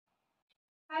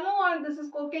everyone, this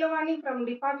is Kokilavani from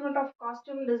Department of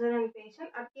Costume Design and Fashion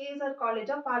at KSR College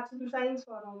of Arts and Science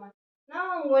for Women.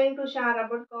 Now I'm going to share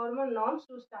about government norms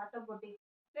to start a boutique.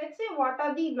 Let's see what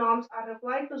are the norms are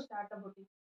required to start a boutique.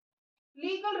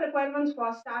 Legal requirements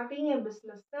for starting a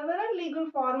business. Several legal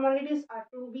formalities are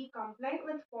to be compliant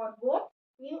with for both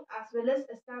new as well as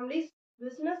established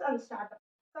business and startup.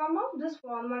 Some of these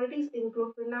formalities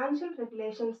include financial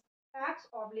regulations, tax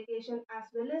obligation as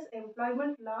well as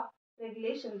employment law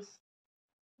regulations.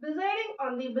 Deciding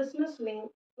on the business name.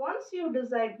 Once you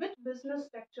decide which business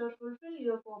structure fulfill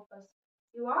your purpose,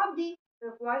 you are the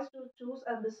required to choose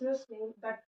a business name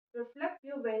that reflect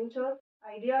your venture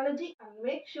ideology and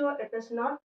make sure it is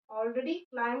not already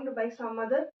claimed by some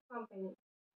other company.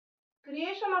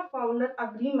 Creation of founder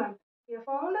agreement. A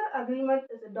founder agreement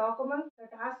is a document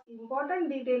that has important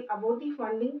detail about the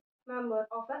funding member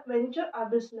of a venture or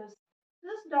business.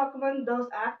 This document does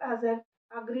act as an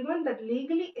agreement that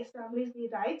legally establishes the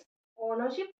rights,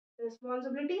 ownership,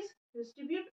 responsibilities,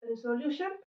 dispute resolution,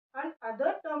 and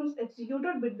other terms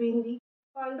executed between the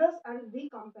funders and the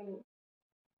company.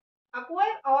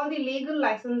 Acquire all the legal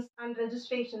license and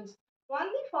registrations.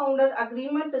 Once the founder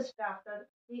agreement is drafted,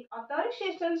 the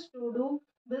authorizations to do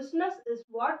business is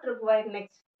what required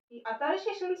next. The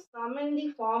authorizations come in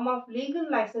the form of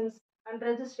legal license and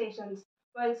registrations.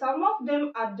 While some of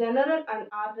them are general and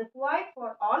are required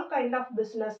for all kind of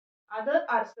business, others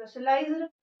are specialized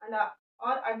and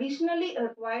are additionally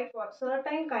required for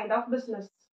certain kind of business.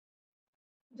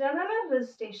 General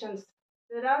registrations.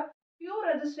 There are few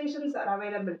registrations are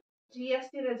available.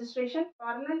 GST registration,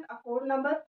 permanent account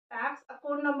number, tax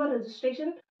account number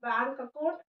registration, bank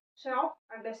account, shop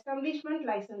and establishment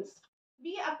license.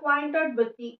 Be acquainted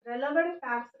with the relevant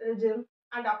tax regime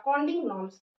and accounting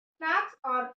norms. Tax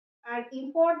are an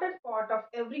important part of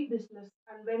every business,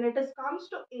 and when it is comes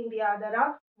to India, there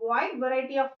are wide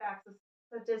variety of taxes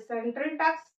such as central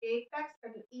tax, state tax,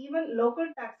 and even local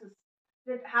taxes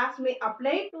that has may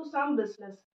apply to some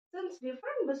business. Since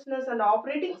different business and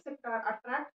operating sector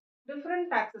attract different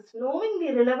taxes, knowing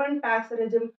the relevant tax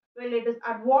regime when it is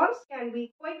advanced can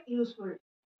be quite useful.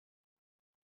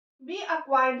 Be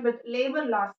acquainted with labor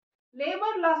laws.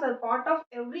 Labor laws are part of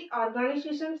every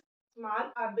organization,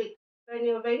 small or big. When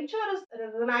your venture is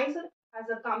recognized as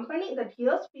a company that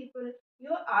hears people,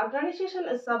 your organization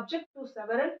is subject to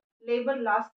several labor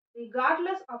laws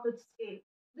regardless of its scale.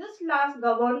 These laws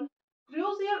govern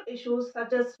crucial issues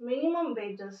such as minimum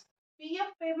wages,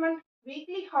 PF payment,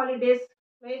 weekly holidays,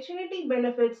 maternity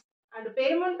benefits, and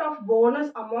payment of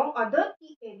bonus among other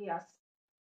key areas.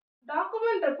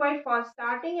 Document required for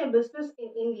starting a business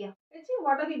in India. Let's see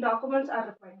what are the documents are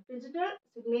required. Digital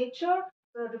signature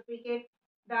certificate,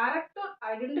 director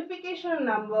identification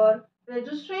number,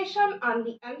 registration on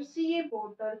the MCA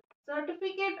portal,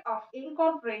 certificate of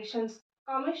incorporations,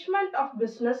 commissionment of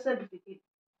business certificate.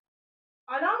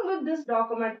 Along with this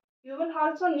document, you will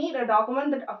also need a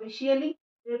document that officially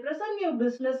represents your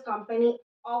business company,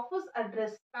 office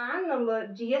address, PAN number,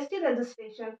 GST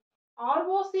registration,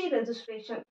 ROC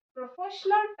registration,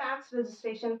 professional tax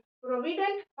registration,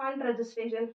 provident fund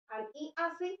registration, and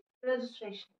ERC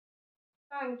registration.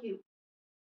 Thank you.